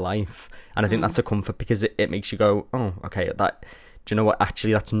in real life. And I think that's a comfort because it makes you go, oh, okay, do you know what?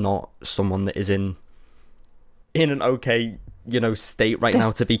 Actually, that's not someone that is in an okay, you know, state right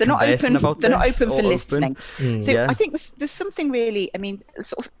now to be conversing about this. They're not open for listening. So I think there's something really, I mean,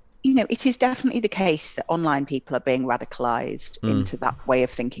 sort of, you know, it is definitely the case that online people are being radicalized into that way of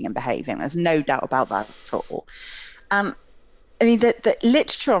thinking and behaving. There's no doubt about that at all. I mean, the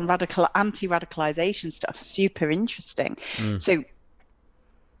literature on anti-radicalization stuff is super interesting. So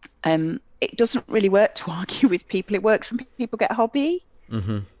it doesn't really work to argue with people. It works when people get a hobby.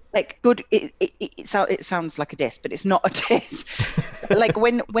 Like, good. It sounds like a diss, but it's not a diss. Like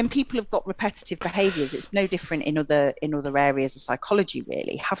when people have got repetitive behaviours, it's no different in other areas of psychology.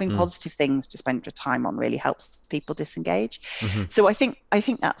 Really, having positive things to spend your time on really helps people disengage. So I think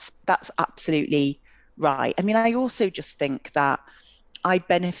that's absolutely right. I mean, I also just think that I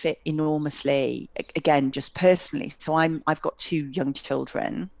benefit enormously, again, just personally. So I've got 2 young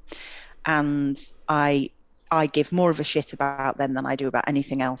children, and I give more of a shit about them than I do about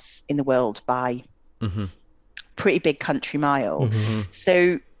anything else in the world by pretty big country mile.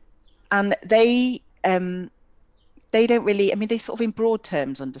 So, and they don't really, I mean, they sort of in broad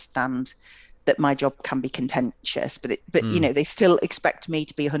terms understand that my job can be contentious, but you know, they still expect me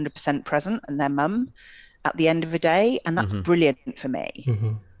to be 100% present and their mum at the end of the day, and that's brilliant for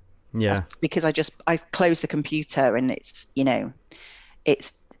me. Yeah, that's because I close the computer and it's, you know,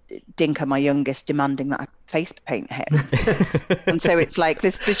 it's Dinka, my youngest, demanding that I face paint him. And so it's like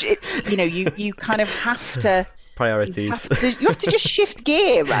this, you know, you kind of have to priorities. You have to just shift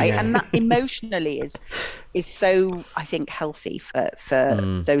gear, right? And that emotionally is so, I think, healthy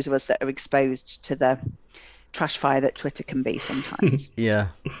for those of us that are exposed to the trash fire that Twitter can be sometimes. Yeah.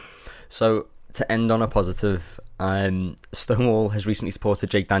 So to end on a positive, Stonewall has recently supported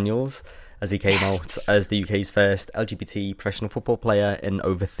Jake Daniels as he came out as the UK's first LGBT professional football player in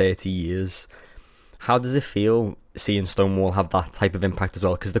over 30 years. How does it feel seeing Stonewall have that type of impact as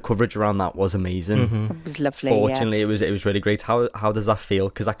well? Because the coverage around that was amazing. It was lovely. Fortunately, it was really great. How does that feel?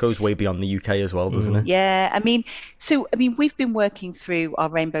 Because that goes way beyond the UK as well, doesn't it? Yeah, I mean, we've been working through our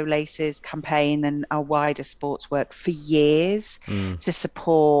Rainbow Laces campaign and our wider sports work for years to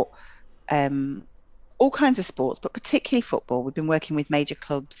support all kinds of sports, but particularly football. We've been working with major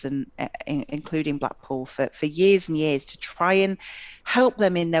clubs and including Blackpool for years and years to try and help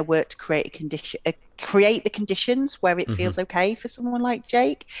them in their work to create the conditions where it feels okay for someone like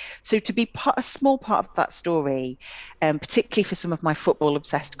Jake. So to be a small part of that story, particularly for some of my football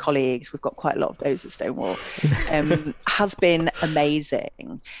obsessed colleagues, we've got quite a lot of those at Stonewall, has been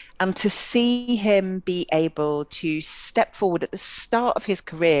amazing. And to see him be able to step forward at the start of his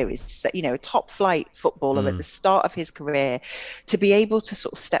career, is, you know, a top flight footballer at the start of his career, to be able to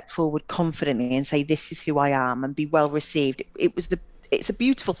sort of step forward confidently and say, this is who I am, and be well received. It's a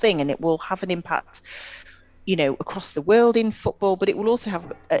beautiful thing, and it will have an impact, you know, across the world in football, but it will also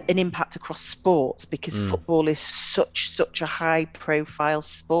have an impact across sports, because football is such a high profile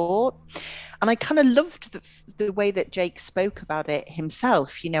sport. And I kind of loved the way that Jake spoke about it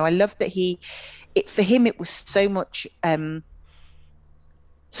himself. You know, I loved that for him, it was so much,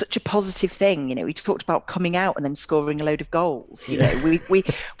 such a positive thing. You know, he talked about coming out and then scoring a load of goals. You know,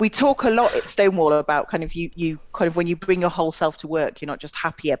 we talk a lot at Stonewall about kind of you kind of when you bring your whole self to work, you're not just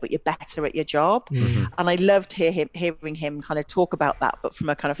happier, but you're better at your job. And I loved hearing him kind of talk about that, but from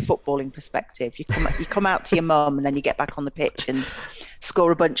a kind of footballing perspective. You come out to your mum and then you get back on the pitch and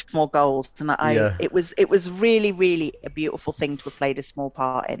score a bunch more goals. And it was really, really a beautiful thing to have played a small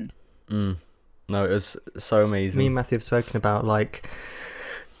part in. No, it was so amazing. Me and Matthew have spoken about, like,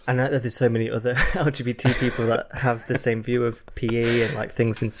 and there's so many other LGBT people that have the same view of PE and like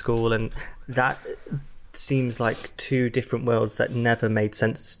things in school, and that seems like two different worlds that never made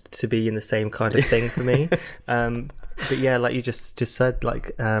sense to be in the same kind of thing for me. But yeah, like you just said,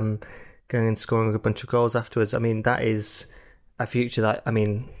 like going and scoring a bunch of goals afterwards. I mean, that is a future that, I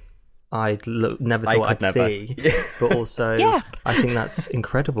mean, never thought I'd see, but also I think that's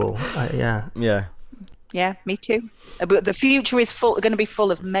incredible. Yeah, me too. But the future is going to be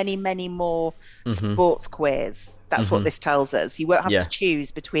full of many, many more sports queers. That's what this tells us. You won't have to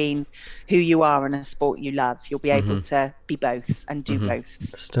choose between who you are and a sport you love. You'll be able to be both and do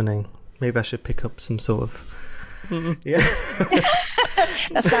both. Stunning. Maybe I should pick up some sort of... Yeah.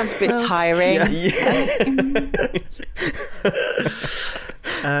 That sounds a bit tiring.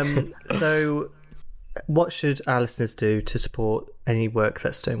 So what should our listeners do to support any work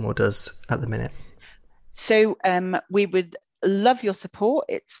that Stonewall does at the minute? So we would love your support.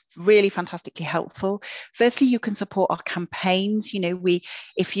 It's really fantastically helpful. Firstly, you can support our campaigns. You know,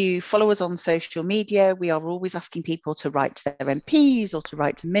 if you follow us on social media, we are always asking people to write to their MPs or to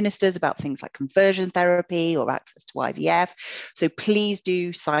write to ministers about things like conversion therapy or access to IVF. So please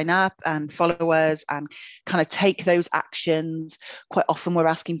do sign up and follow us and kind of take those actions. Quite often we're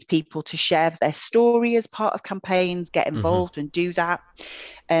asking people to share their story as part of campaigns, get involved and do that.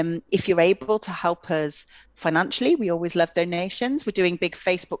 If you're able to help us financially, we always love donations. We're doing big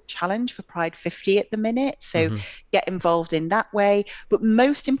Facebook challenge for Pride 50 at the minute, so get involved in that way. But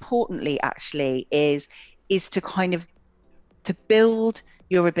most importantly, actually, is to kind of to build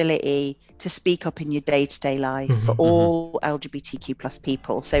your ability to speak up in your day-to-day life for all LGBTQ plus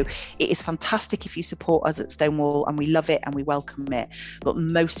people. So it is fantastic if you support us at Stonewall, and we love it and we welcome it. But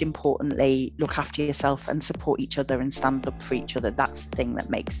most importantly, look after yourself and support each other and stand up for each other. That's the thing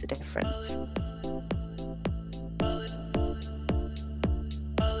that makes the difference.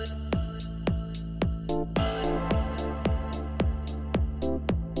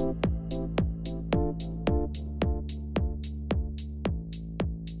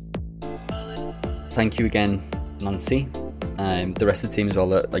 Thank you again, Nancy. The rest of the team as well,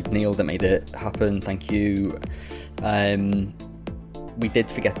 like Neil, that made it happen. Thank you. We did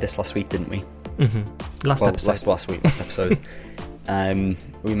forget this last week, didn't we? Last episode. Last episode.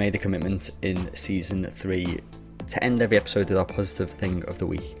 We made a commitment in season 3 to end every episode with our positive thing of the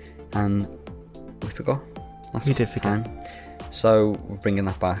week, and we forgot. We did forget. So we're bringing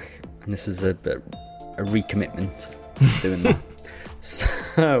that back, and this is a recommitment to doing that.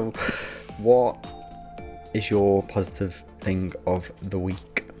 So, what is your positive thing of the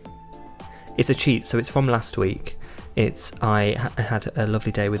week? It's a cheat, so it's from last week. I had a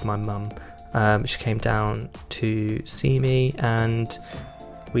lovely day with my mum. She came down to see me, and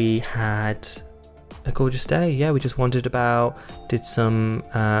we had a gorgeous day. Yeah, we just wandered about, did some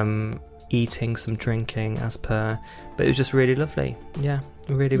eating, some drinking as per, but it was just really lovely. Yeah,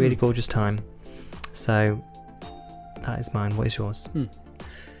 a really, really gorgeous time. So that is mine. What is yours?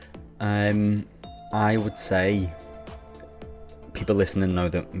 I would say people listening know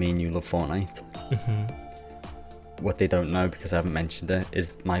that me and you love Fortnite. What they don't know, because I haven't mentioned it,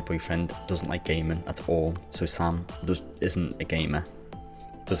 is my boyfriend doesn't like gaming at all. So Sam isn't a gamer.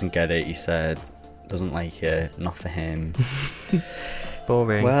 Doesn't get it. He said doesn't like it. Not for him.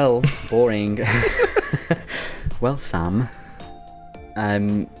 Boring. Well, boring. Well, Sam,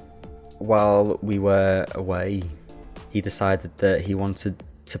 while we were away, he decided that he wanted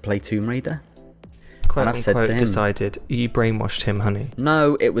to play Tomb Raider. Quote and I've said to him, decided. You brainwashed him, honey.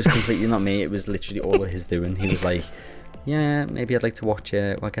 No, it was completely not me. It was literally all of his doing. He was like, yeah, maybe I'd like to watch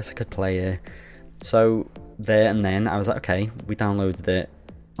it. Well, I guess I could play it. So there and then I was like, okay. We downloaded it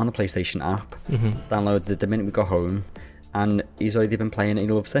on the PlayStation app. Downloaded it the minute we got home, and he's already been playing it. He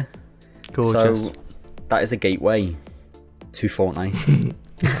loves it. Gorgeous. So that is a gateway to Fortnite.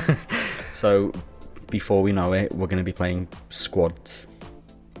 So before we know it, we're going to be playing squads.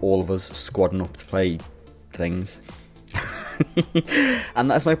 All of us squadding up to play things.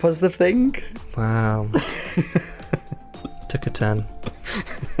 And that's my positive thing. Wow. Took a turn.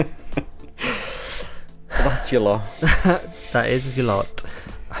 That's your lot. That is your lot.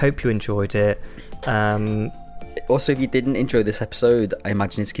 I hope you enjoyed it. Also, if you didn't enjoy this episode, I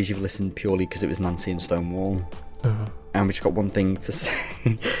imagine it's because you've listened purely because it was Nancy and Stonewall. And we just got one thing to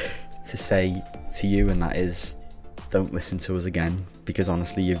say to you, and that is, don't listen to us again, because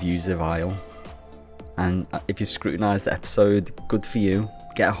honestly your views are vile. And if you scrutinise the episode, good for you.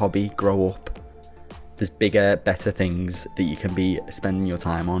 Get a hobby, grow up. There's bigger, better things that you can be spending your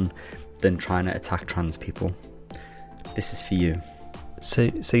time on than trying to attack trans people. This is for you.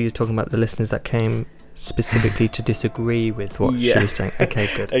 So you're talking about the listeners that came specifically to disagree with what she was saying. Okay,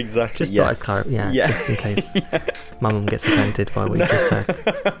 good. Exactly. Just thought I'd clarify. Yeah, just in case my mum gets offended by what you just said.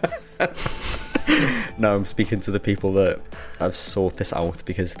 No, I'm speaking to the people that have sought this out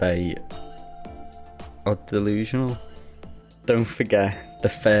because they are delusional. Don't forget, the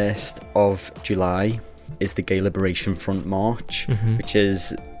 1st of July is the Gay Liberation Front March, which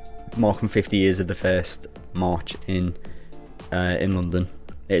is marking 50 years of the first march in London.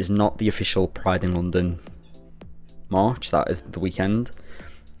 It is not the official Pride in London march. That is the weekend.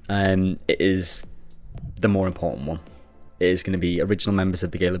 It is the more important one. It is going to be original members of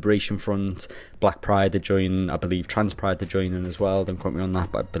the Gay Liberation Front. Black Pride are joining. I believe Trans Pride are joining as well. Don't quote me on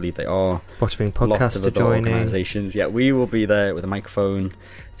that, but I believe they are. Bottoming Podcast Lots of are other joining. Organisations. Yeah, we will be there with a microphone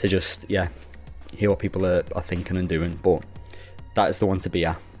to just hear what people are thinking and doing. But that is the one to be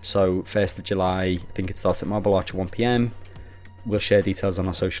at. So 1st of July, I think it starts at Marble Arch at 1 p.m. We'll share details on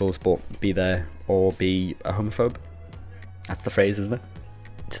our socials, but be there or be a homophobe. That's the phrase, isn't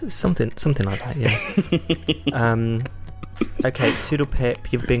it? Something like that, yeah. Okay, Toodle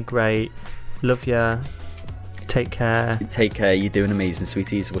Pip, you've been great. Love ya. Take care. Take care. You're doing amazing,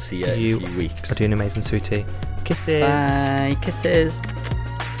 sweeties. We'll see you in a few weeks. Are doing amazing, sweetie. Kisses. Bye. Kisses.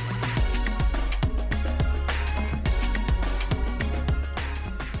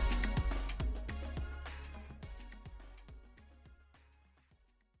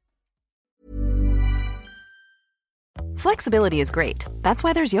 Flexibility is great. That's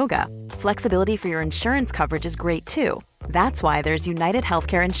why there's yoga. Flexibility for your insurance coverage is great too. That's why there's United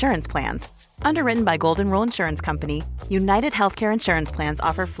Healthcare Insurance Plans. Underwritten by Golden Rule Insurance Company, United Healthcare Insurance Plans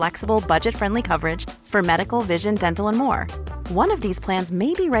offer flexible, budget-friendly coverage for medical, vision, dental, and more. One of these plans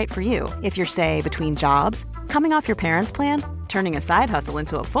may be right for you if you're, say, between jobs, coming off your parents' plan, turning a side hustle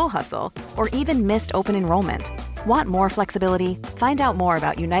into a full hustle, or even missed open enrollment. Want more flexibility? Find out more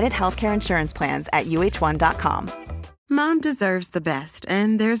about United Healthcare Insurance Plans at uh1.com. Mom deserves the best,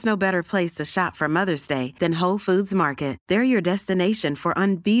 and there's no better place to shop for Mother's Day than Whole Foods Market. They're your destination for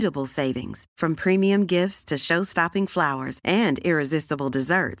unbeatable savings, from premium gifts to show-stopping flowers and irresistible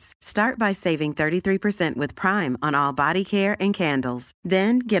desserts. Start by saving 33% with Prime on all body care and candles.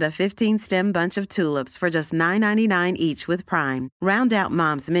 Then get a 15-stem bunch of tulips for just $9.99 each with Prime. Round out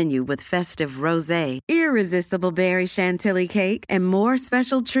Mom's menu with festive rosé, irresistible berry chantilly cake, and more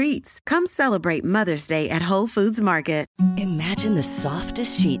special treats. Come celebrate Mother's Day at Whole Foods Market. Imagine the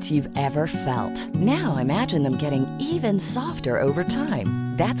softest sheets you've ever felt. Now imagine them getting even softer over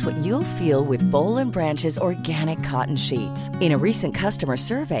time. That's what you'll feel with Boll & Branch's organic cotton sheets. In a recent customer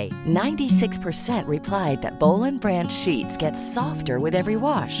survey, 96% replied that Boll & Branch sheets get softer with every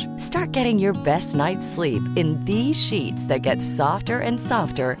wash. Start getting your best night's sleep in these sheets that get softer and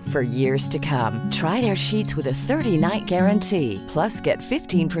softer for years to come. Try their sheets with a 30-night guarantee. Plus, get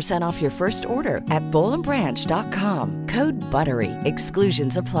 15% off your first order at bollandbranch.com. Code BUTTERY.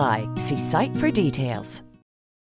 Exclusions apply. See site for details.